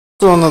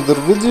To another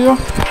video.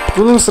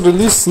 Duels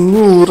release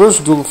new rush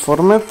duel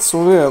format,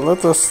 so yeah,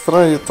 let us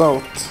try it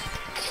out.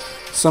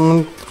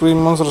 Summon 3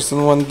 monsters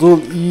in one duel,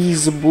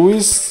 easy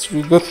boys.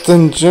 We got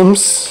 10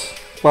 gems.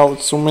 Wow,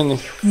 it's so many.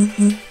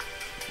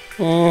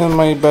 And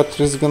my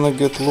battery is gonna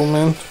get low,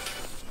 man.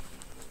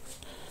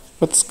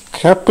 What's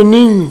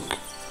happening?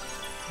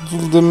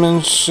 Dual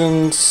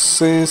dimension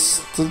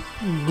says the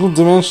dual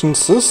dimension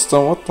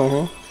system. What the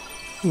hell?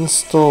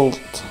 Installed.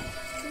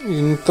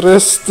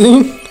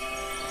 Interesting.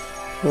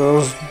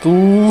 Rush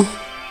duel.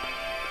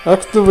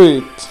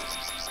 Activate.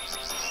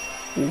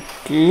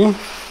 Okay.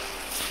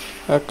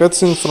 A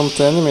cutscene from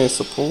the anime, I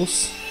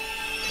suppose.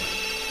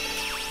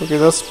 Okay,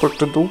 that's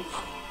pretty dope.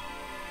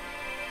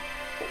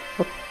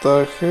 What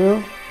the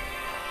hell?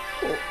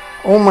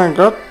 Oh my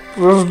god,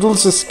 Rush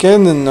Duels is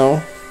canon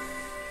now.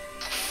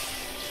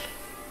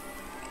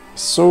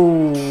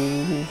 So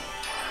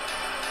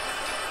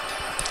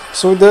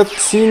that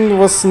scene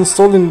was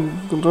installed in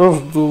Rush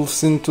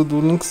Duels into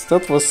Duel Links.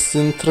 That was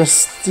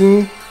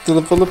interesting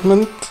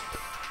development.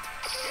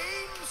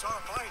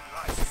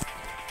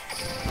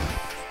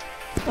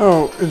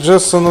 Oh, it's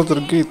just another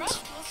gate.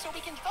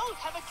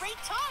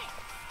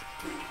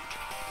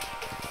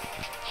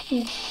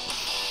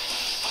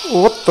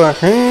 What the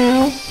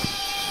hell?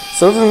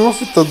 Starting off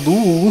with a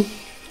duel.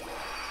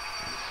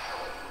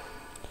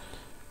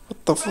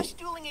 What the fuck?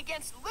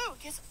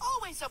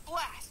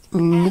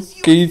 Luke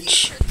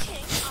Cage.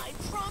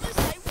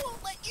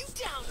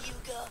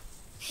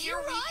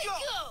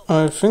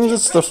 I think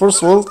that's the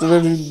first world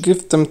where you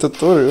give them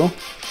tutorial.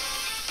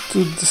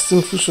 2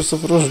 distinct features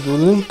of Rush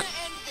Dueling.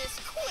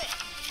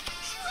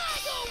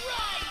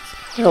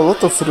 Yeah, a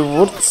lot of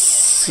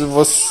rewards. There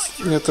was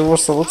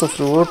a lot of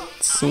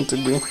rewards in the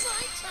game.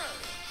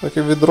 Like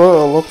if you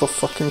draw a lot of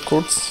fucking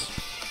cards.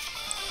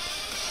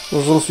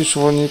 Usual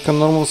feature one, you can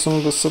normal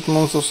summon the set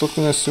monsters as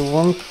often as you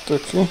want.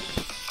 Okay.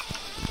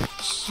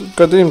 So,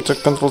 goddamn, the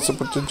controls are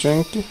pretty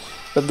janky.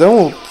 But the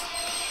old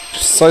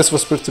size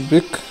was pretty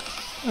big.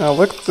 I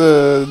like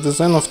the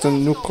design of the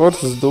new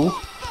cards though.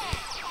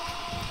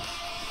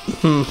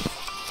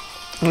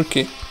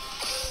 Okay.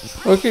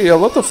 Okay, a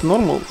lot of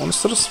normal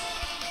monsters.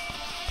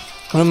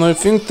 And I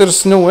think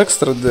there's no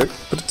extra deck,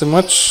 pretty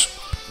much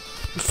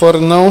for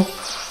now.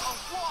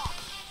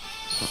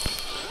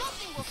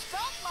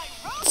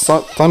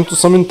 Time to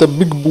summon the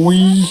big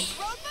boy.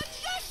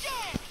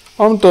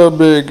 I'm the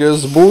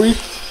biggest boy.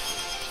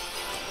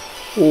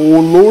 Oh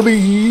lordy,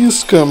 he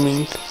is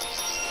coming.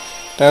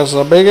 There's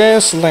a big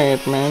ass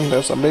lad, man.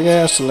 There's a big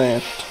ass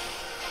lad.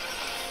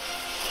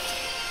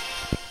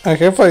 I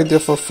have an idea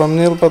for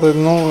thumbnail, but I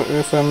don't know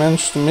if I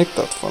managed to make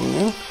that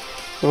thumbnail.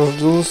 Rush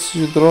duels,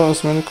 you draw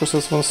as many cards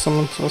as one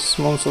summon as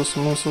monsters,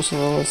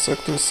 and always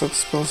active set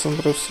spells and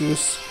traps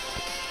use.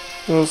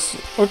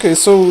 Okay,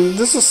 so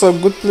this is a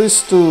good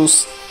place to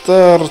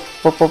start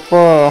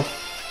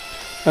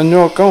a new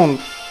account.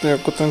 Yeah,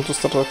 good time to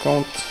start an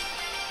account.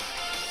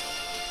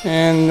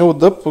 And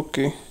node up,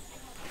 okay.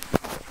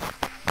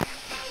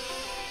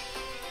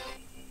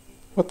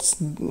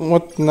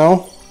 What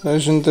now?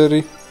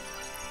 Legendary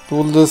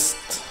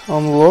duelist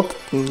unlocked.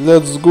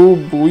 Let's go,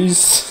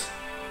 boys.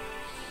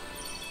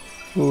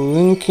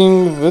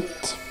 Linking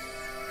with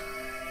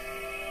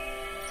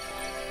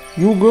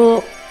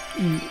Yuga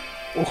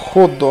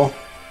Hodo.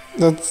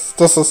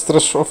 That's a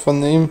stretch of a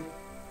name.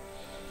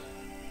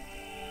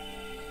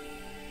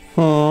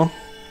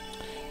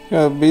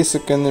 Yeah,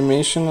 basic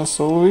animation as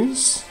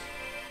always.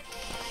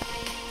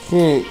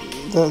 Okay,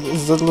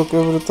 does that look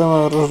every time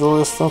I rush the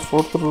last time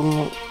for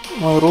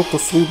my road to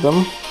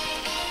freedom?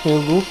 Hey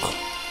Luke.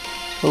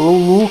 Hello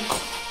Luke.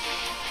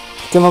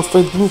 Cannot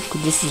fight Luke.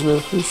 This is where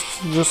he's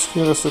just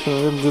here a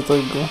second. Where did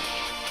I go?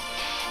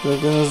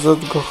 Again, is that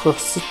Goha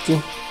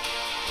City?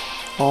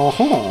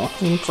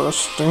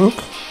 Interesting.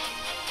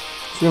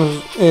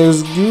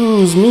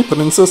 Excuse me,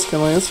 princess, can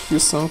I ask you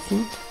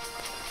something?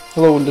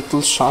 Hello,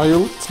 little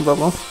child.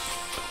 Baba.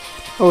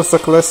 Oh, it's a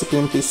classic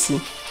NPC.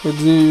 What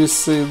do you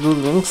say, Duel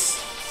Links?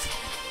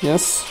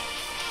 Yes.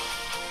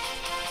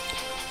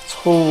 This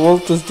whole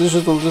world is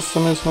digital. Just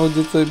amazing how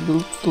did I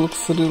build it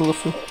looks real.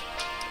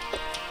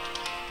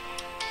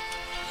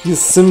 He's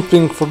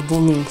simping for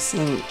Duel Links,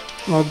 and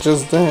not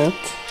just that.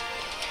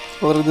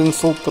 Already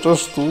installed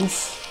Rush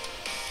Duels.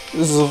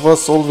 This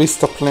was always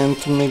the plan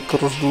to make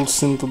Rush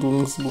Duels into Duel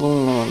Links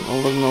blooming, and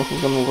already know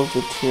we're gonna love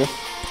it here.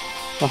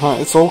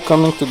 It's all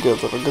coming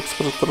together. I get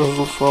spread Rush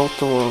Duels throughout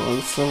the world.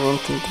 It's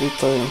everything great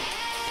time.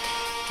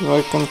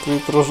 I can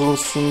create Rush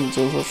Duels in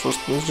the first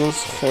place.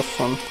 Just have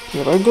fun.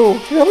 Here I go.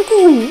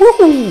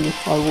 Woohoo!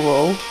 I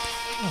will.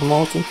 I'm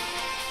out.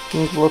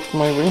 Don't block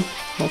my way.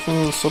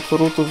 Nothing is up the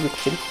road to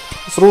victory.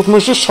 It's Road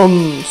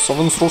Magician!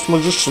 7th Road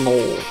Magician!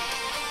 Oh.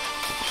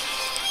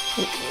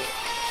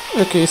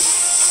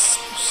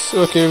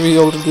 Okay, we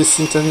already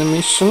seen the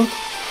animation.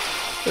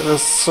 It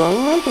is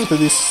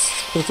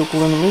pretty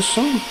cool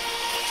animation.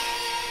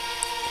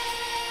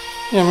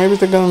 Yeah, maybe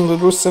they're gonna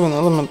do 7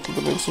 elemental,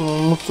 but there's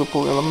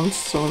multiple elements.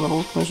 7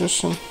 Road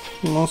Magician,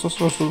 Monsters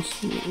Rush Duels,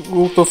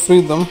 Road of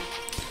Freedom.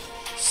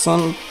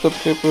 Some the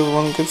paper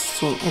one gets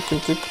to I can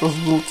take cross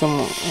duel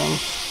them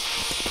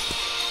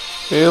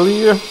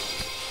earlier.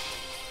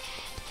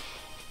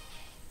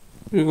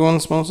 You go on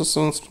sponsor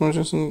 7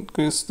 submersions in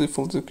case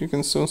default you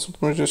can 7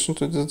 submersion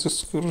to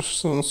discourage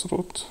 7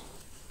 route.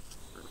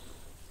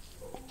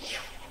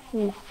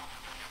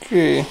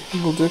 Okay,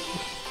 good deck.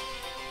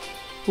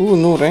 Ooh,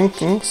 no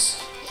rankings.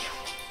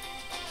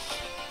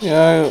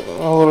 Yeah,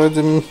 I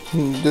already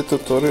did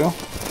tutorial.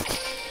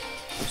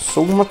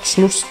 So much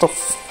new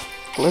stuff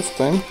left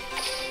time.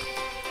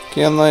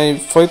 Can I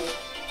fight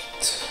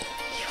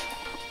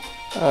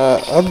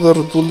other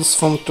duels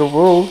from the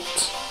world?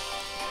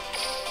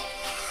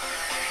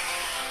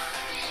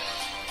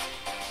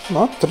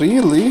 Not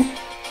really.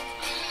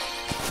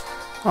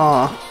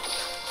 Ah,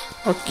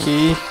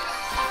 okay.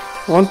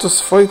 Want to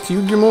fight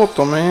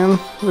Yugimoto, man,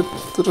 with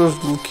rush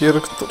duel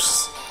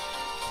characters.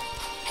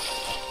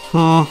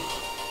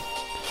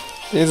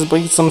 Let's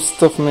buy some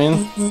stuff,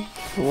 man.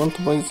 I want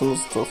to buy some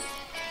stuff.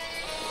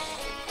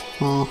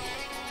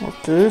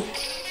 Okay.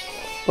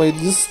 Buy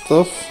this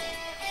stuff.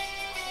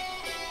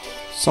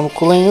 Some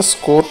cooling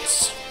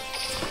escorts.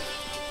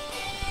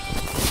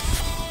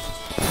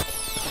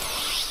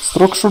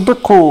 Structure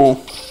deco.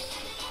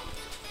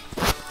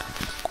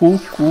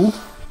 Cool.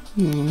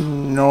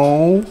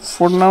 No,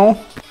 for now.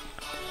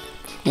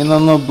 In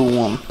another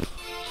one.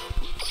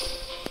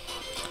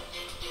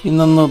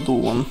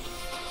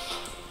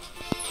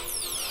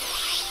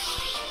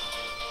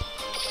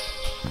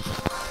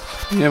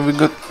 Yeah, we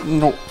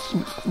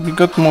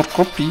got more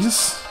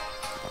copies.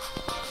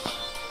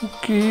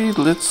 Okay,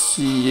 let's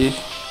see.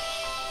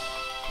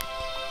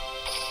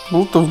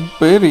 Bolt of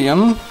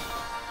Barian.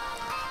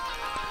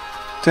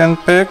 10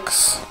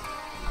 packs.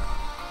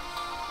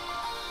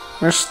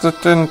 Where's the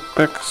 10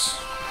 packs?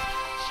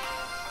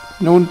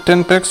 No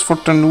 10 packs for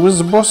the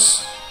newest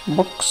box.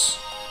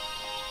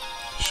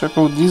 Check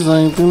out these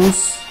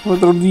items.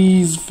 What are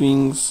these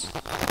things?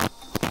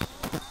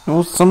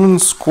 No summon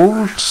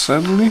Scourge,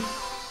 sadly.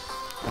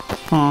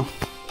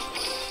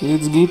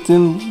 Let's get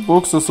 10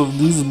 boxes of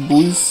these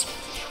boys.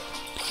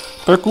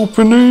 Pack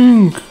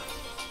opening!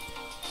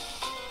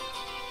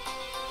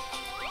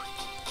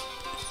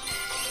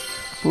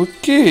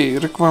 Okay,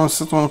 require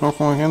set one card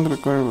from my hand,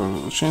 require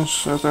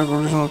change attack,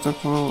 original attack.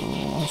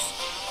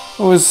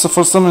 Oh, it's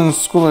for summon in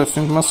school, I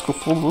think, Mask of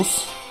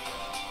Follows.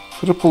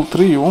 Triple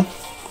trio.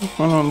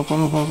 When an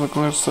opponent has a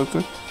clear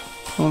attack.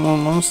 One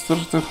monster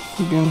attack,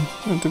 again,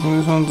 attack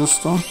on the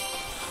stone.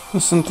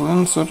 Instant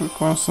Lancer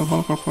requires set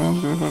one card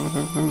from hand,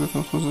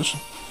 different position.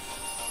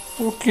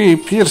 Okay,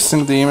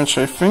 piercing damage,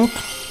 I think.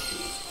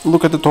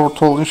 Look at the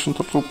turtle, ancient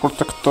turtle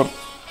protector.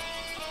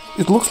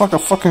 It looks like a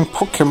fucking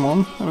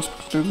Pokemon.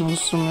 Respected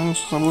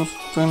instruments about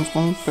times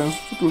long past.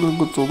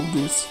 Look at all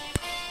this.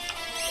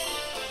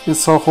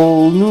 It's a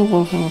whole new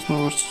one.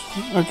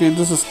 Okay,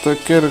 this is the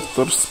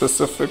character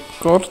specific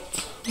card.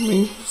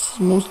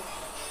 Most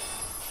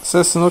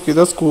assassin. Okay,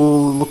 that's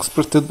cool. Looks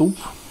pretty dope.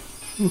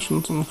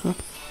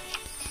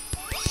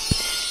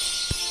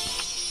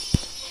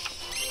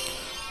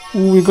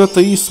 Ooh, we got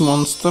the East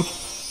monster.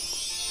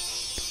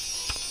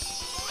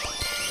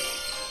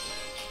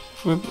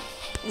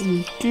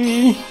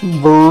 Okay,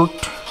 bird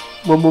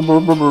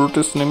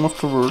is the name of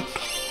the bird.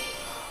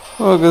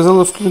 Oh, gazelle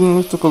of clean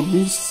mythical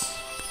beasts.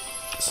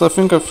 It's I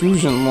think a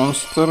fusion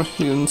monster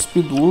in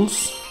speed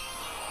duels.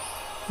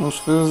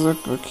 Most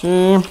physic,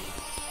 okay.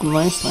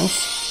 Nice.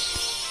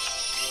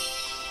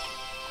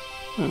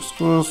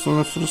 Explore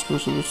some first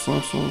question with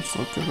songs,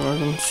 okay,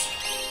 dragons.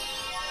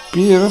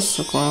 Pierce,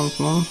 acquired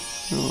none.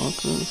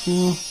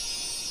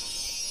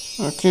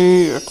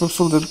 Okay, a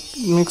capsule that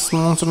makes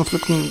monster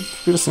inflicting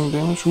piercing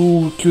damage.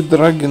 Ooh, cute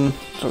dragon.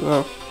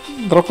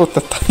 Draco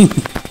Titani.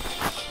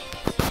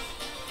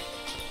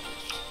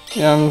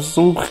 Yeah, I'm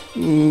so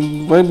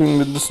vibing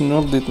with this new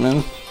update,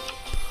 man.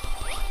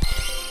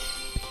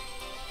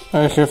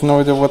 I have no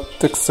idea what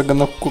text I'm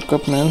gonna cook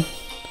up, man.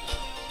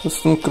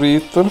 Custom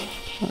creator.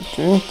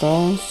 Okay,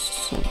 towns.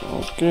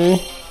 Okay.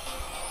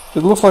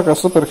 It looks like a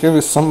super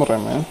heavy samurai,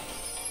 man.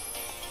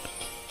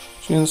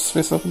 Change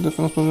face up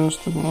defense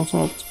position,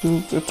 also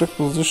build attack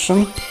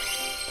position.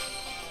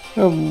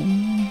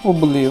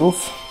 Wobbly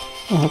roof.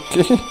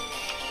 Okay.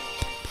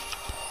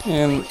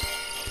 And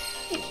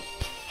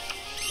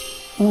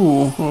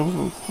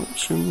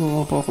shield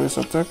move face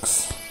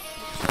attacks.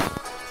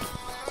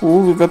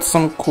 Cool, we got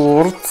some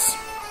chords.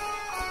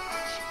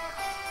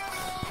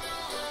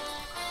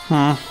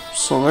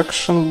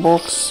 Selection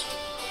box.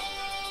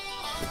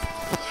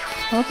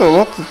 Not a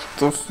lot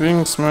of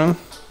things, man.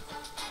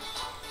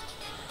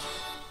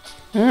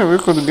 Yeah, we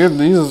could get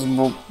these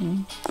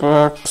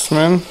packs,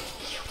 man.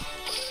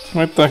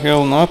 Why the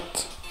hell not?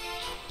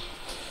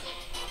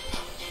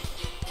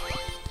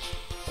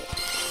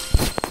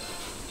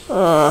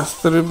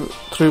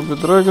 Tribute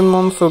Dragon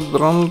Monster,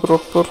 Drum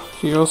Dropper,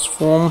 Chaos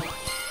Form,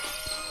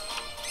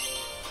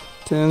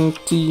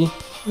 TNT,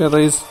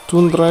 Erased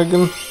Toon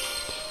Dragon,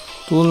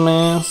 Toon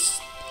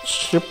Mask,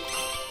 Ship.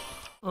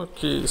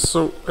 Okay,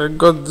 so I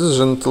got this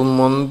Gentle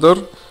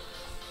Monder,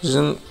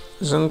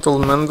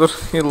 Gentlemander,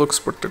 he looks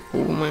pretty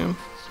cool, man.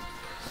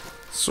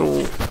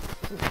 So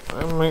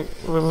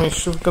my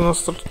shift gonna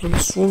start really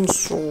soon,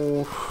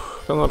 so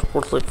gonna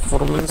report like 4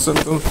 minutes and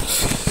then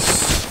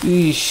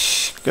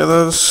eesh,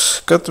 gotta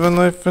cut when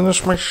I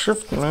finish my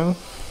shift, man.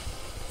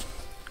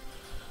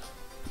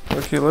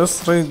 Okay,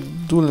 let's try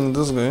dueling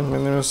this guy. My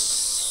name is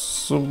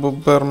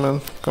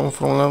Superman, come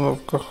from land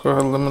of Kaha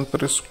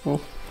Elementary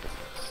School.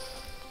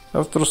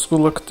 After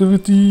school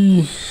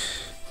activity.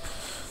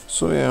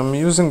 So yeah, I'm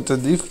using the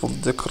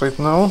default deck right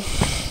now.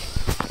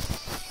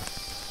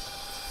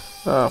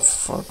 Ah,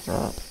 fuck.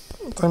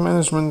 Time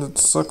management, it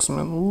sucks,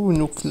 man. Ooh,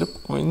 new flip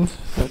coin.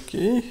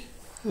 Okay.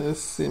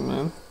 Let's see,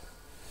 man.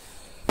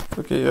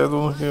 Okay, I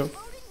don't have...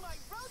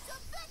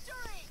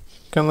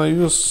 Can I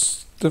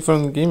use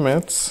different game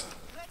mats?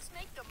 Let's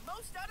make the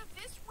most out of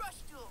this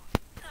rush duel.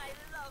 I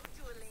love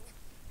dueling.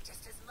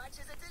 Just as much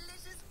as a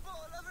delicious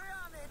bowl of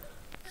ramen.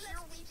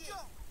 Here we go.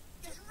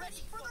 Get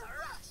ready for the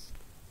rush.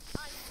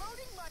 I'm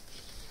loading my...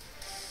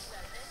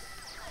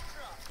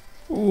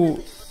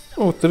 Ooh.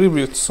 Oh,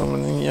 tribute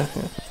summoning, yeah.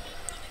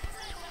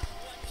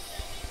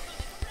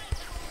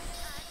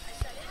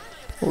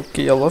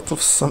 Okay, a lot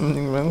of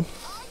summoning, man.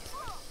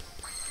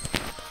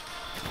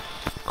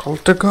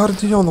 Calte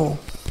Guardiano.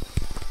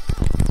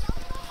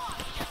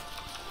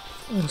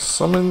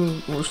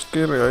 Summon with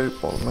scary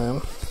eyeball,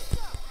 man.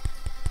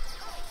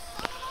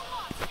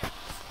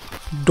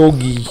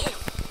 Doggy.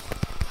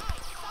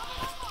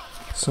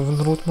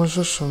 7-root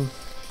magician.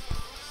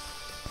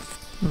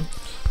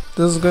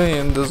 This guy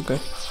and this guy.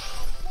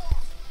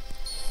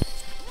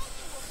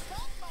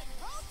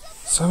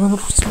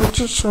 7-root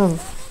magician.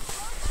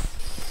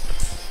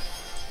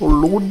 Oh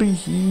lordy,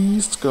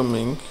 he's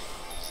coming.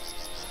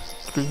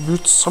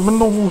 Tribute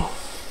summon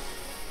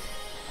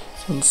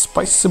and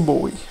spicy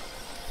boy.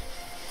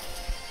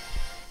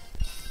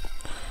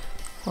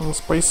 On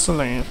spicy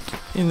land.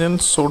 And then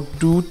sword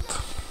dude.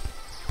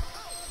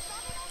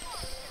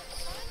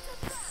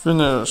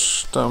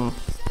 Finish them.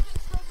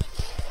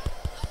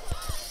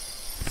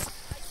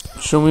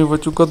 Show me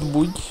what you got,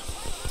 boy.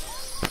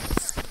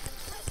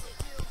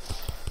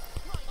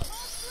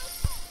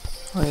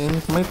 I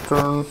end my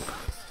turn.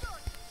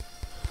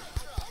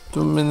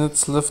 2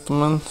 minutes left,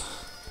 man.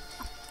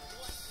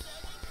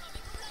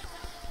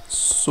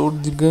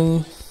 Sword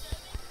guy.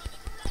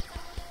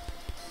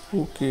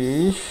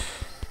 Okay.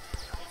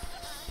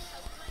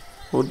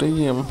 Oh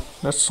damn,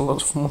 that's a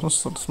lot of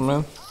monsters,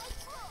 man.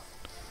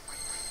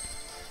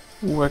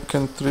 Oh, I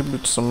can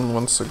tribute summon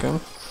once again.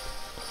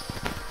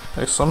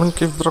 I summon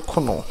Cave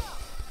Dracono.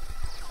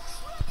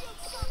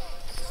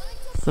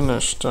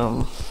 Finished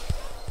them.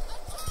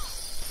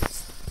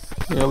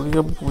 Hell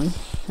yeah, boy.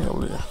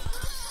 Hell yeah.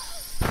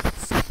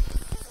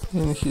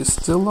 And he's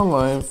still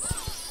alive.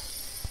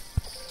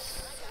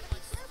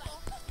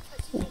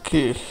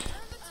 Okay.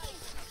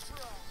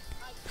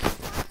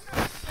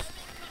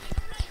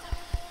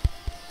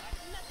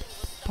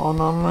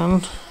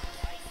 Ornament.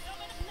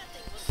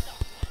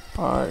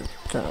 I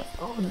can.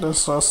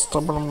 This is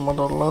stubborn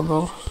mother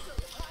ladder.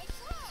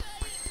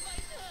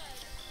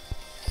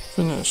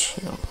 Finish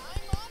him.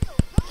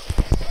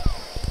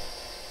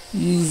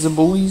 Easy,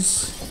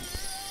 boys.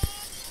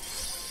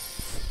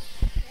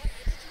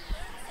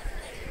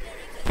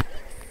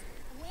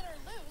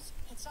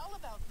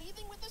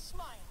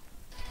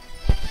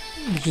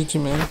 GG,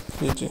 man.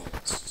 GG.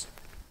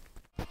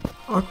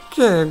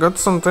 Okay, I got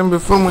some time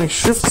before my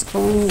shift, so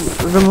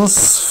we're gonna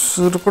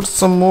record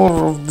some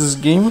more of this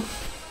game.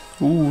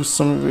 Ooh,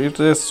 some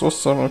various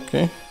awesome,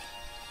 okay.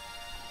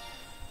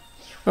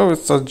 Oh,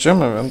 it's a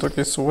gem event.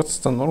 Okay, so what's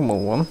the normal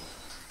one?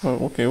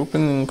 Oh, okay,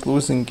 opening and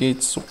closing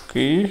gates,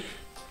 okay.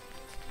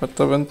 What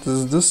event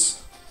is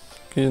this?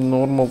 Okay,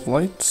 normal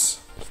lights.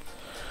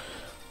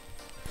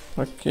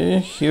 Okay,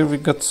 here we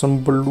got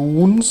some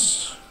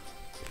balloons.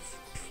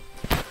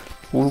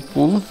 Cool,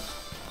 cool.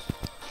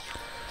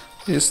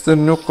 Is there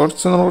new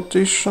cards in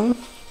rotation?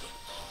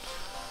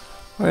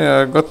 Oh yeah,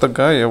 I got the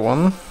Gaia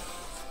one.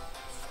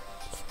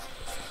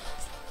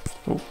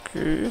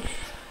 Okay.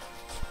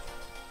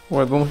 Oh,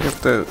 I don't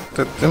have the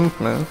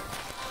imp, man.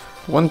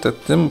 Want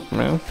that imp,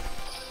 man.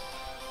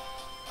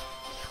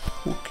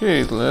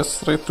 Okay,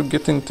 let's try to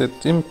get in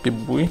that impy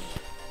boy.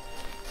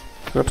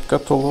 Card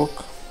catalog.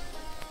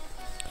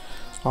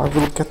 I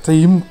will get the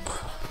imp.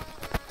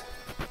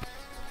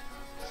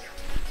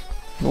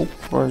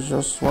 Nope, I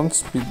just want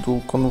speed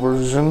duel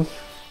conversion.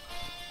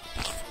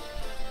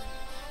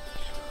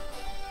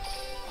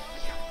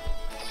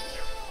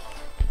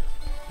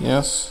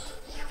 Yes.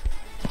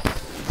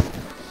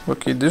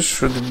 Okay, this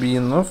should be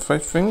enough, I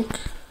think.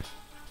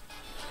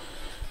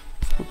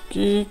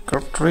 Okay,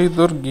 card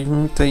trader, give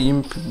me the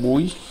imp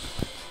boy.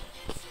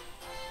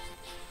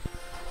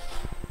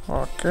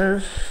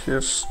 Okay,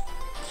 here's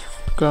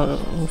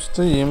comes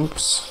the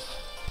imps.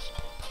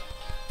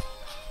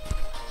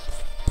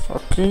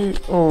 Okay,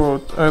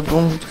 oh, I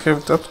don't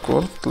have that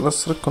card.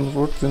 Let's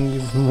reconvert and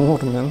even more,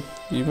 man.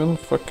 Even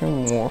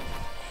fucking more.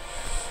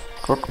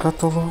 Card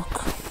catalog.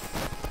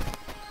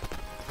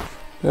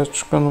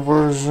 Patch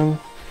conversion.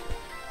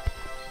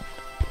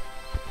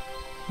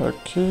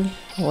 Okay,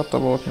 what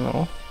about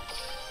now?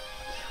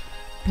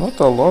 Not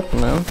a lot,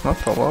 man,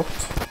 not a lot.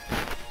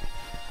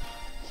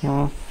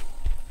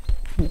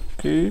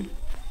 Okay.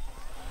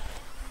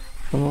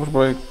 Convert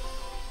by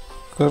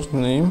card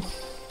name.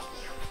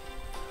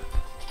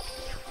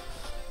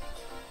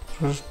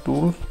 Rush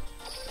duel.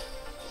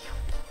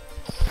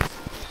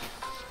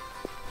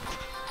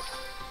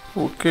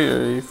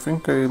 Okay, I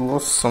think I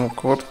lost some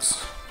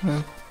cards.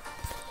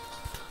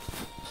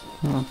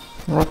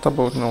 What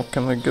about now?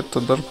 Can I get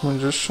the Dark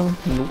Magician?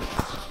 Nope,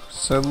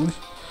 sadly.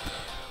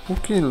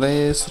 Okay,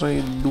 let's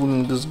try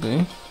dueling this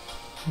guy.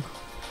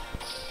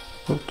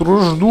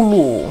 Rush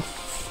duel.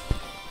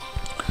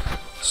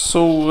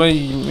 So I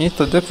made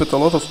a deck with a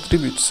lot of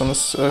tributes, and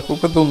I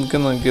hope I don't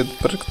gonna get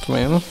bricked,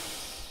 man.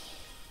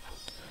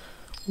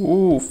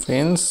 Ooh,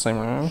 fancy,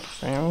 man,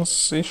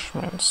 fancy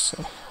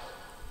schmancy.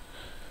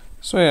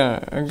 So yeah,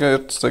 I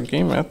got the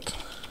game at.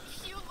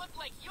 You look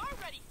like you're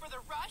ready for the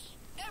rush.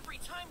 Every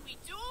time we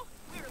duel,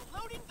 we're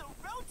loading the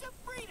road to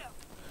freedom.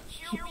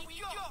 Here we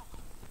go.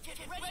 Get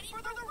ready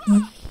for the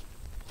rush.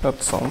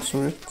 That sounds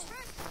weird. Get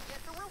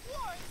the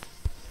rewards.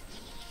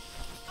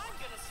 I'm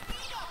gonna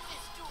speed up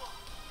this duel.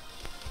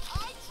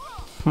 I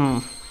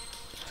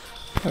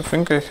draw. I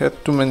think I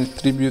had too many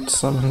tribute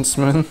summons,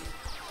 man.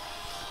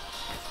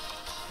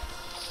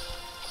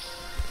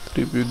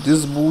 Tribute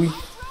this boy.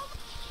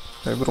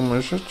 Hydro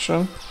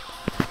Magician.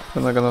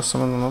 Then I'm gonna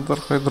summon another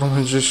Hydro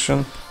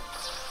Magician.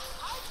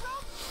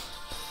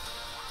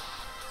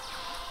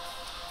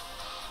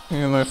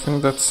 And I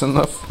think that's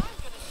enough.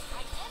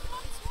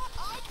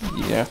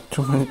 Yeah,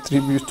 too many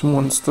tribute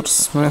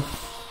monsters, man.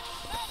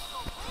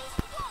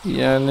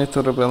 Yeah, I need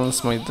to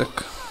rebalance my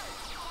deck.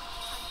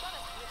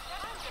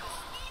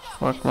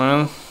 Fuck,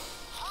 man.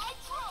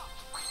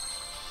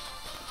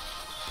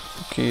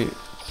 Okay,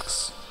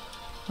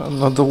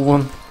 another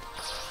one.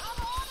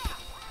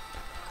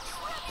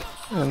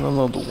 And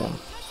another one.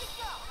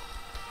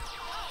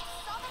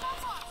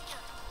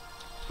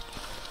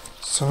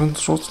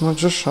 7-throat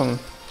Magician.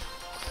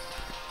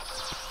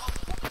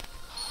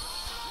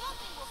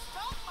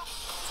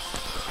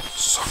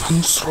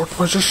 Seven-throat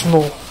Magician.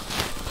 Oh.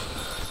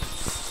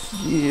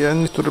 Yeah, I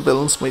need to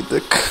rebalance my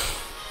deck.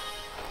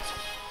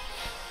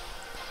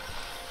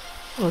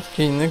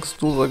 Okay, next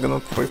duel I'm gonna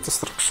try the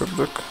structure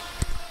deck.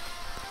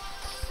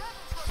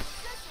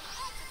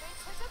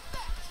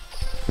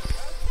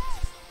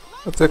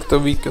 Attack the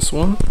weakest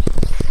one.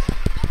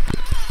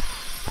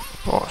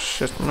 Oh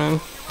shit, man.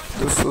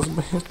 This is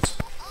bad.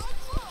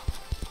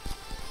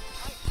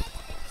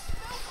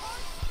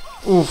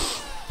 Oof,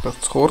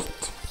 that's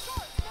hurt.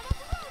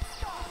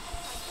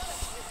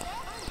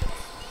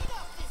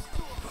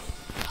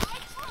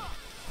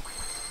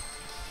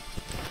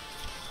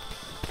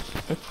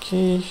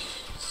 Okay,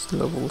 it's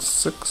level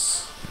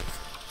 6.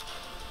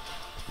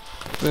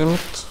 Damn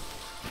it.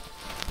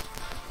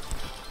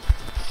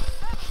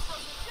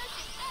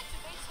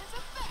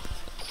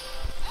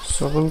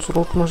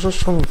 Seven-throat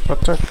Magician,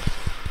 attack.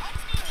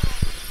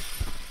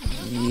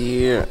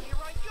 Yeah,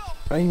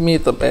 I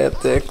made a bad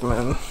deck,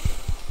 man.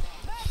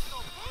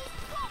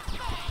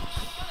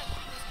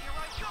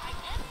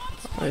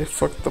 I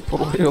fucked up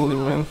royally,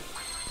 man.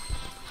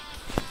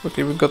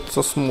 Okay, we got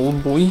a small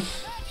boy.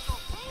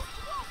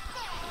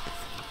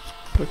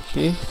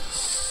 Okay,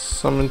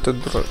 summon the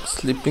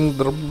sleeping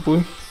drop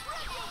boy.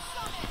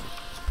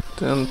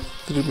 Then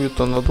tribute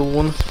another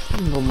one.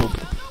 No.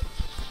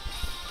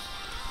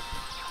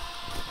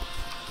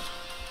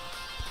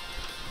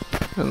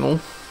 I know.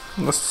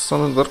 Let's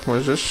summon Dark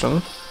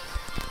Magician.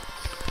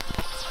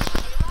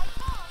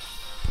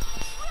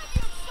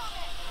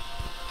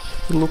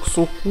 He looks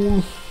so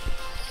cool.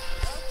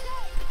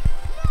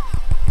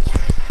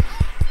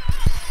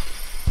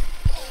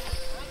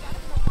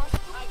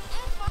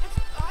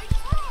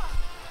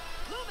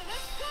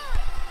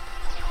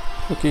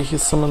 Okay, he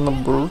summoned a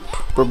bird.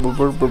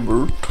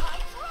 Bird.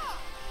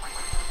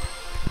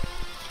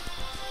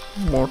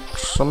 More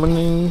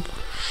summoning.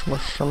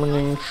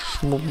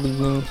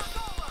 Schmobbing.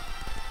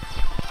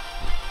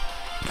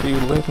 Okay,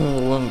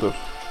 lightning wonder.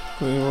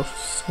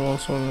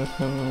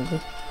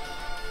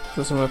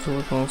 Doesn't matter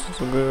what monsters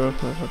to go.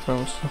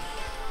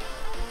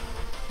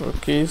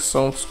 Okay,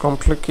 sounds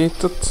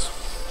complicated.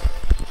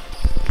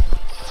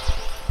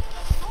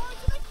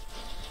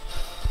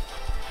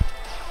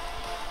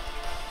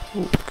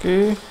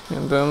 Okay,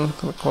 and then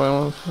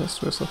requirement is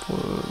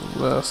basically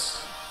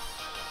less.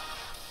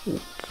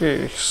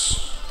 Okay,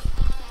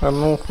 I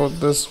don't know how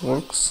this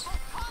works.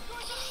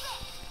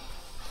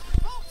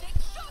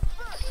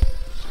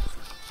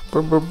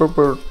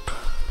 Bird.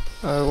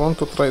 I want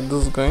to try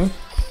this guy.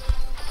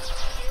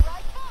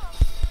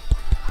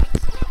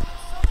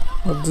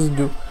 What does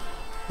do?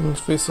 In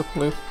face of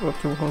plate,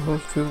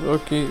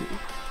 okay.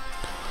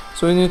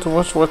 So you need to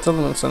watch what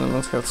elements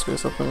enemies have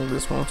space up in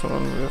this monster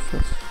on the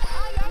face.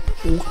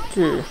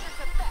 Okay.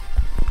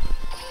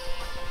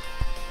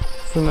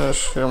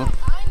 Finish him.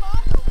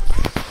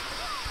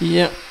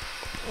 Yeah.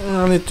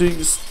 I need to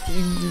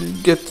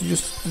get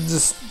used to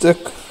this deck.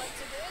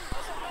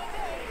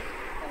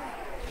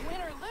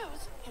 Win or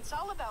lose, it's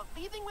all about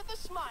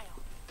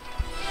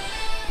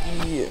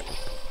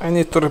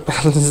need to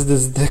rebalance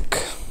this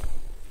deck.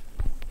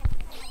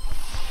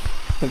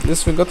 At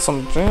least we got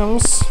some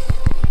gems.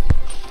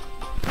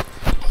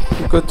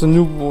 We got a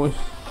new boy.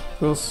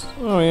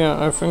 Oh yeah,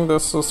 I think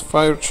this is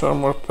Fire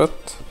Charmer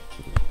pet.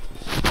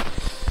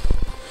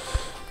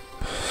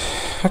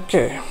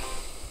 Okay.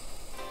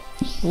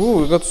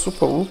 Ooh, we got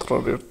super ultra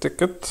rare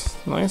ticket.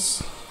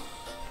 Nice.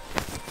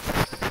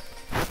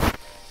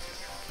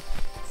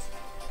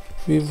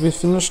 We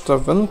finished the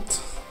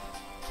event.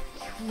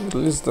 At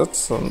least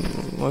that's a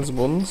nice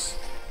bonus.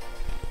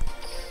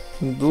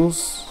 And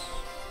those.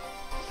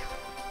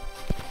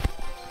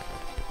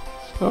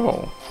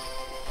 Oh,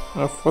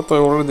 I thought I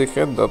already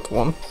had that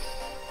one.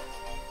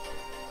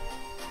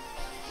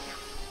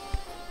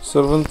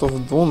 Servant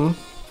of Dawn.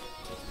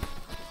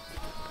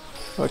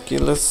 Okay,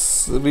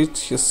 let's read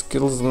his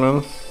skills,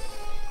 man.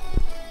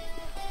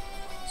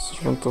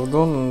 Servant of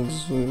Dawn,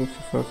 and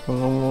have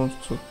no more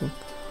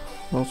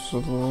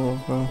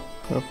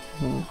have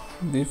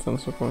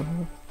defense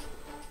upon.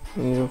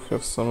 And you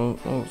have some.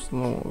 Oh,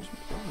 no.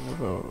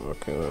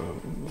 Okay,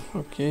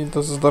 okay,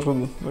 das ist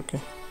darum. Okay.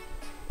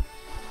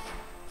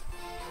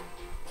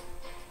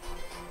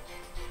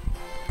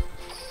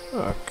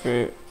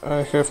 Okay,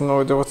 I have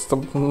no idea what's the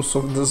bonus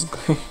of this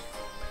guy.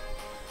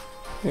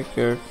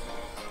 Okay.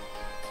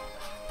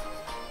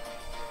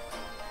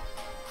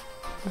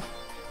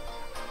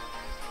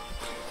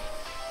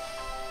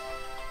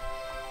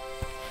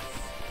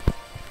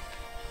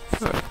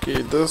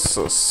 Okay, this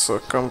is a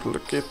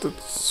complicated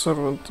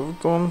Servant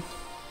of Dawn.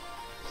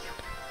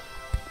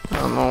 I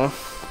don't know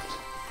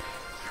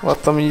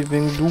what I'm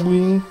even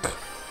doing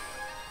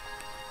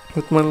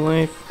with my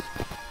life.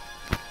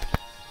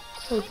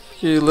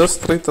 Okay, let's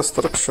try the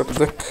structure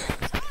deck.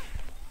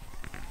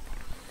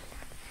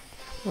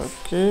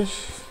 Okay.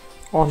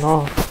 Oh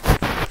no.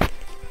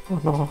 Oh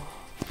no.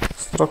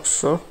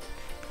 Structure.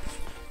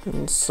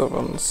 In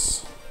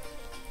sevens.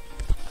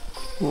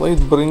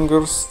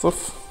 Lightbringer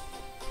stuff.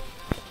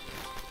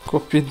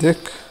 Copy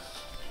deck.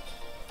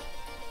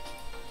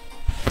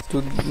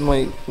 To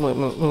my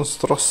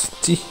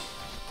monstrosity.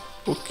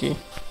 Okay.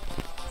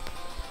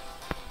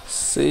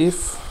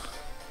 Save.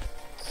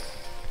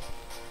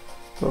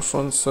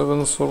 Version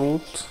 7's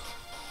root.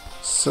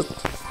 Set.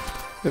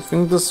 I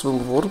think this will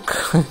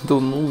work. I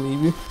don't know,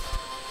 maybe.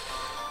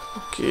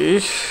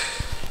 Okay.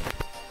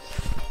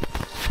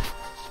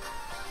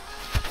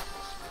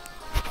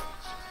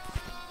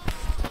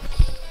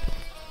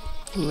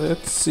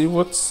 Let's see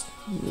what's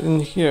in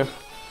here.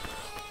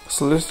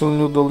 Celestial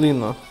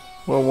Nudolina.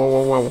 Wow, wow,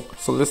 wow, wow.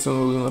 Celestial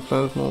Nudolina,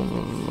 Planet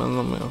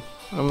Man.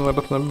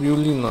 Emerald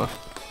Nebulina.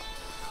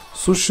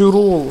 Sushi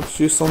roll.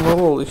 She's on a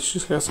roll. She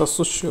has a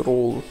sushi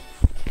roll.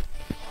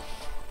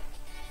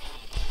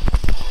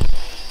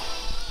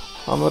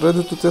 I'm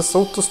ready to test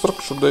out the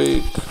structure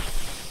deck.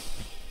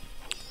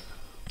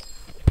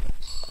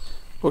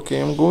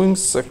 Okay, I'm going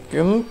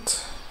second.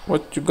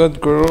 What you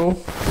got, girl?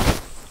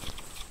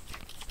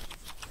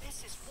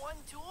 This is one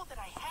duel that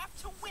I have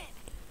to win.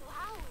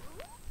 Wow.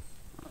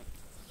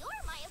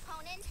 You're my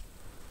opponent.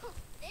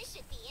 This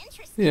should be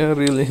interesting. Yeah,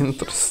 really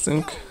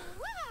interesting.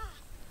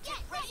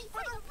 Get ready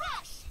for the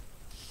rush.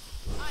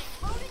 I'm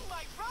loading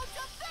my road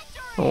to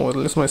victory. Oh, at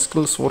least my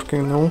skill's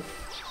working now.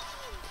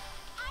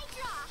 I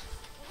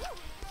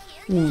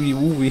draw. Ooey,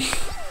 ooey.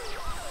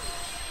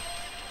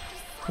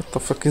 What the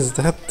fuck is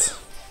that?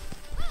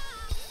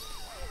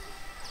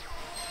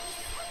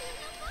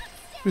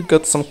 We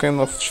got some kind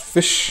of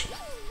fish.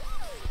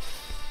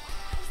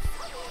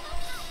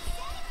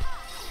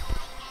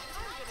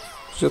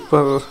 Jet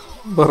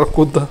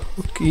barracuda.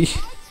 Okay.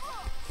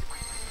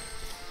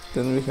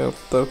 Then we have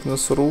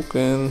Darkness Rook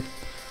and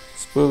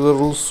Spoiler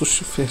Rule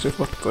Sushi Fairy.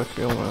 What the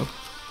hell, man?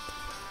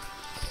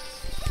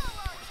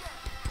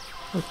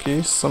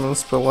 Okay, summon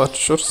spell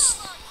archers.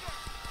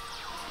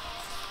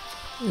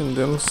 And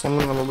then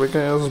summon a big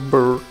ass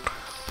bird.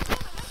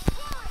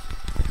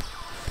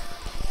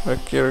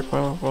 Okay,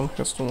 requirement one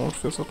has to move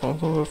face up on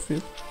the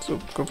feet. So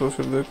cut off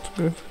your deck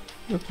to get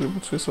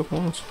attribute face up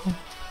on its own.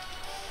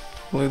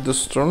 Lead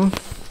this turn.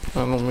 I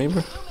don't know,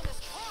 maybe.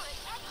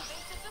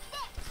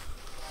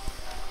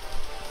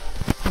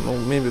 No,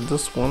 maybe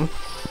this one.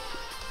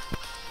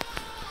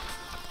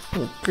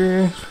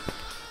 Okay.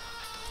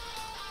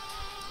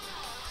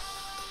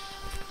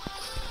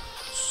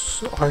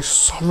 So I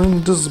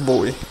summon this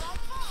boy.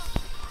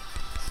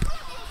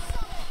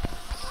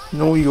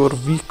 No, you're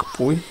weak,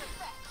 boy.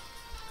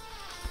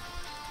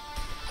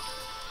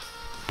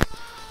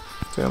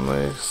 Then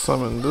I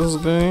summon this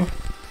guy.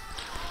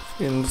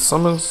 And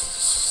summons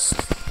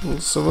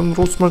 7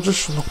 Roots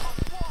Magician.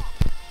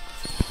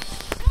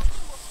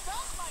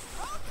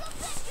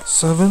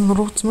 7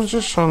 Roots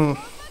Magician.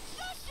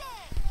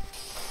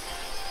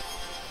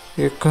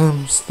 Here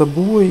comes the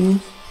boy.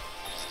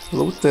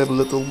 Hello there,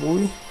 little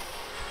boy.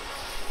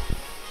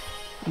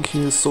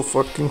 He is so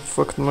fucking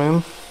fucked,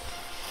 man.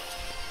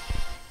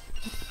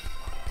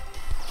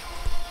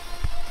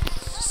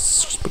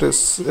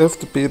 Press F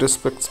to pay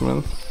respects,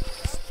 man.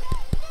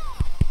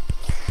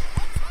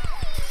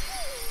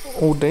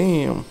 Oh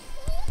damn.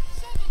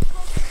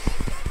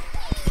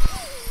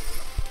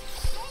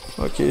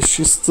 Okay,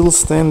 she's still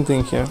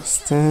standing here.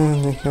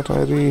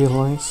 I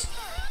realize.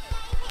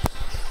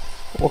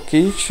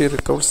 Okay, she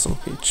recovers some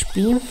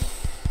HP.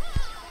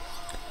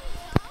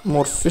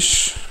 More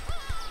fish.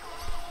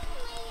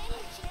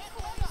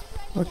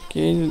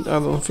 Okay, I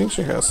don't think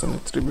she has any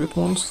tribute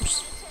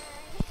monsters.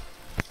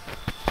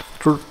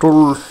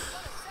 Turtle.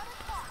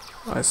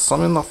 I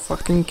summon a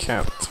fucking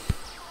cat.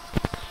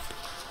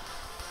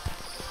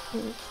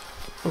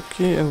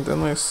 Okay, and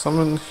then I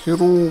summon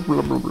hero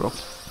blah blah blah.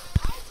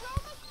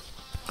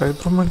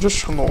 Hydro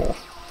magician.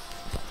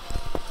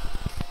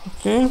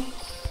 Okay.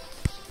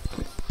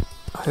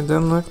 I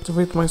then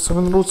activate my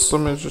 7 roots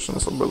of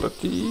magician's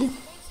ability.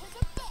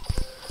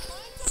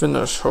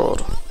 Finish her.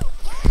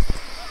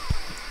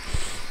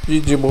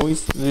 GG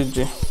boys,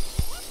 GG.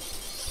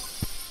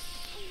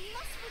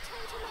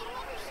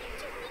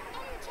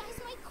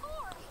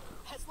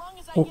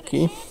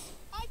 Okay.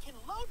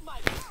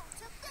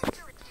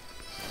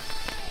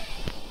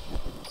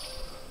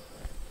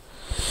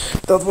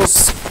 That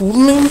was cool,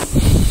 man.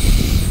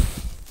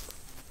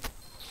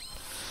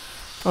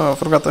 Oh, I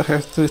forgot I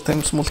have 3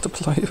 times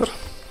multiplier.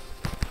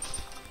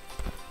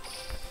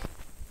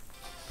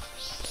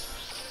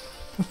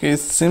 Okay, it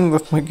seems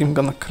that my game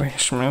gonna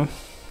crash, man.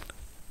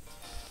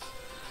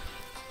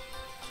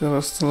 There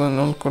are still an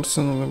on-course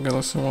in the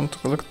galaxy. I want to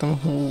collect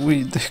them.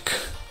 We dick.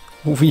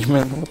 We,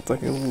 man, what the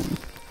hell? We?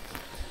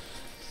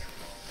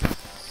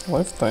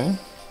 Lifetime.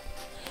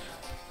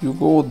 You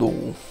go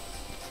though.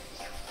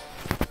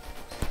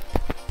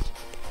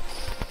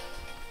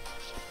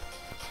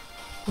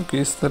 Okay,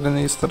 is there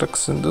any Easter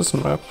eggs in this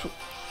map?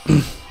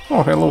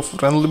 Oh, hello,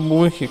 friendly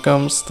boy. Here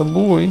comes the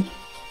boy.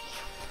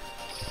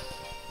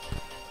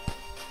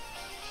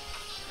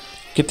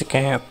 Kitty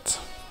cat.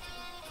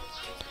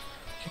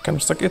 Here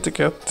comes the kitty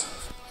cat.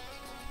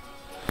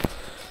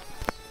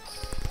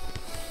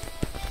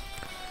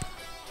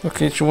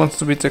 Okay, she wants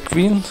to be the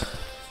queen.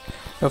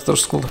 After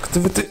school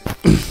activity.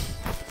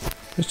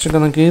 She's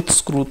gonna get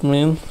screwed,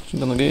 man. She's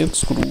gonna get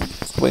screwed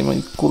by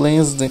my cool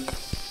ass dick.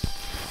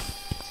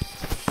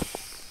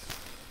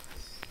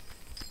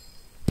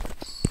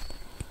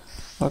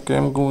 Okay,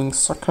 I'm going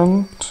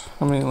second.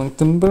 I'm in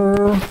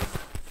timber.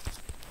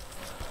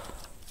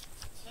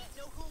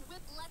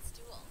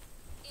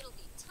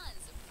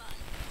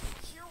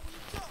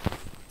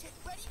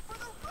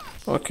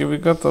 Okay, we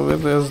got a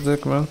weird ass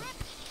deck, man.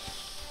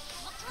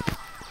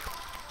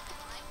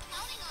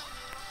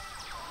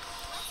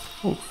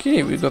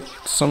 Okay, we got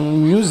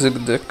some music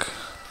deck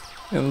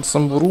and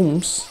some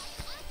brooms.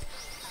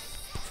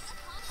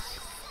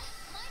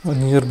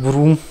 One here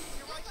broom.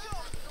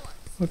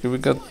 Okay, we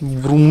got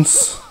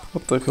brooms.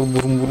 What the hell,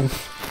 broom?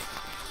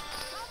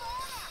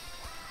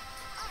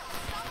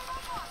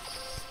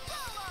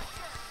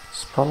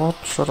 Spell out,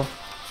 shut up.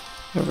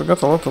 Yeah, we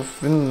got a lot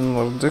of in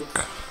our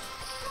deck.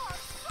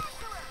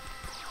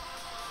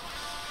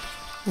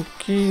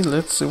 Okay,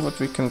 let's see what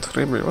we can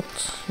tribute.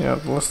 Yeah,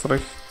 let's try.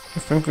 I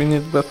think we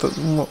need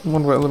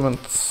more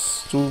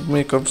elements to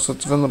make our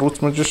 7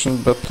 root magician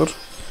better.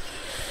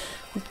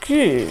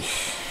 Okay.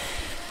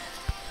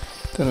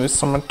 Then we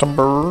summon a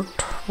bird.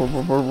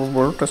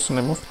 Bird, that's the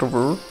name of the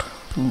bird.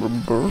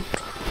 Bird.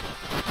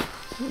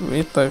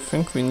 Wait, I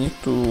think we need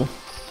to...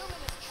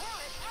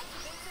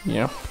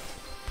 Yeah.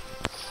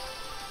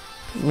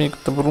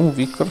 Make the broom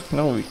weaker.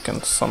 Now we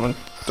can summon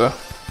the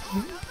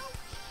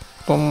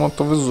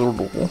Tomato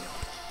Wizard.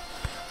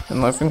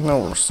 And I think now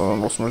our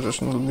 7 boss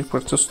magician will be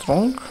pretty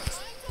strong.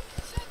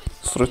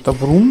 Destroy the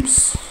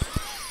brooms.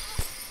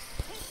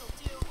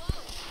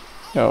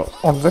 Yeah,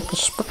 our deck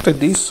is pretty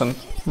decent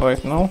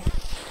right now.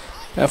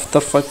 After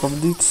 5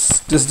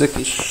 updates, this deck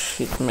is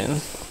shit, man.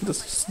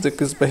 This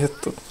deck is bad.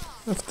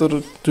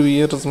 After 2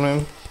 years,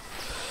 man.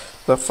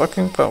 The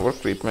fucking power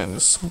creep, man,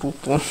 is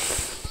brutal.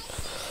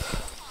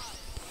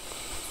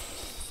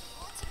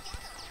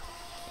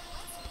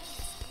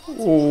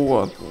 Oh,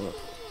 what?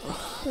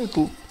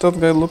 That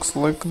guy looks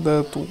like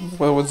that,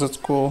 what was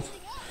it called?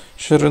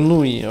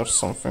 Shiranui or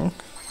something.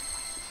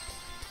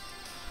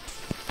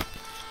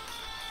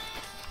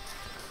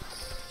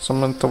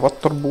 Summon the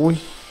water boy.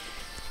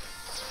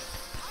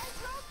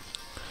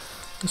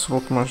 This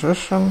root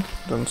magician,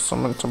 then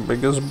summon the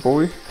biggest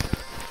boy.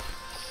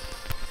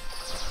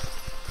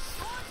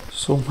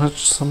 So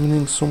much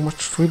summoning, so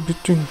much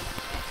tributing.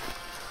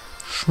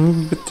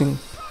 Schmibbiting.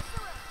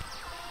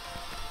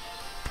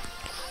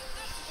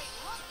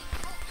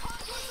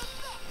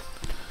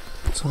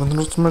 So when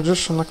root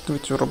magician,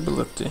 activate your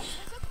ability.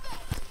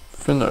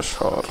 Finish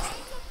her.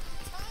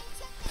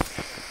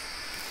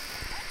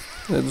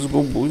 Let's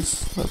go,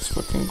 boys. Let's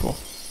fucking go.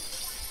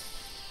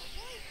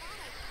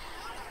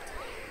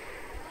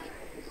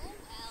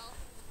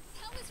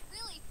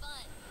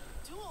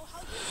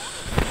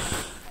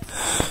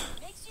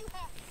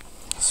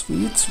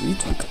 Sweet,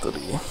 sweet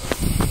victory.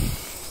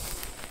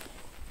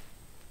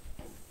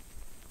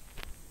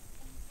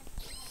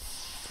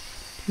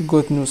 You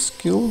got new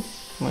skill.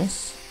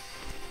 Nice.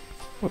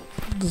 What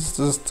is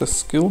this? The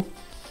skill?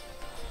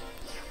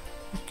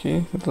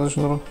 Okay, it is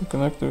general. You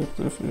can activate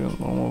if you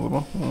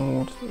know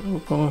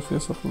more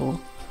face of Lord.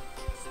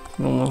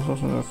 No one's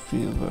watching the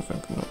field, I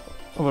think. No.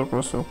 Other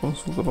players have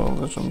consulted about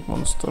legend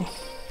monster.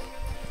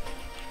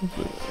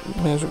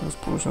 The magic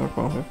explosion of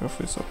conflict of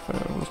face of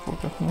fire was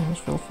broken. No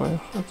feel fire.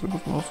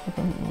 Attribute most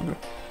can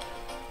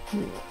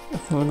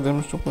economic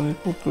damage to opponent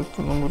equal to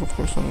the number of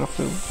course on your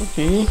field.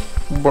 Okay.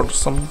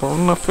 Some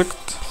burn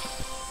effect.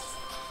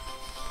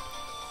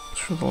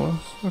 Should allow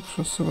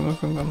actually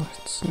significant than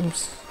it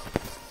seems.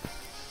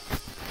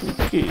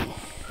 Okay.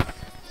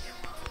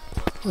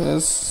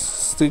 Let's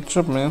stage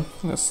up, man.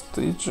 Let's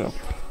stage up.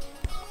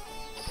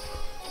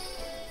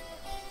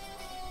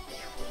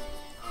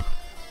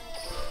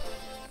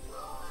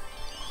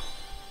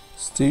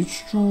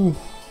 Stage 2.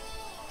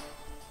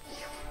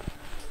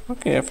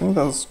 Okay, I think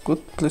that's a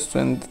good place to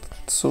end it.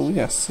 So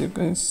yeah, see you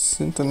guys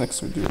in the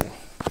next video.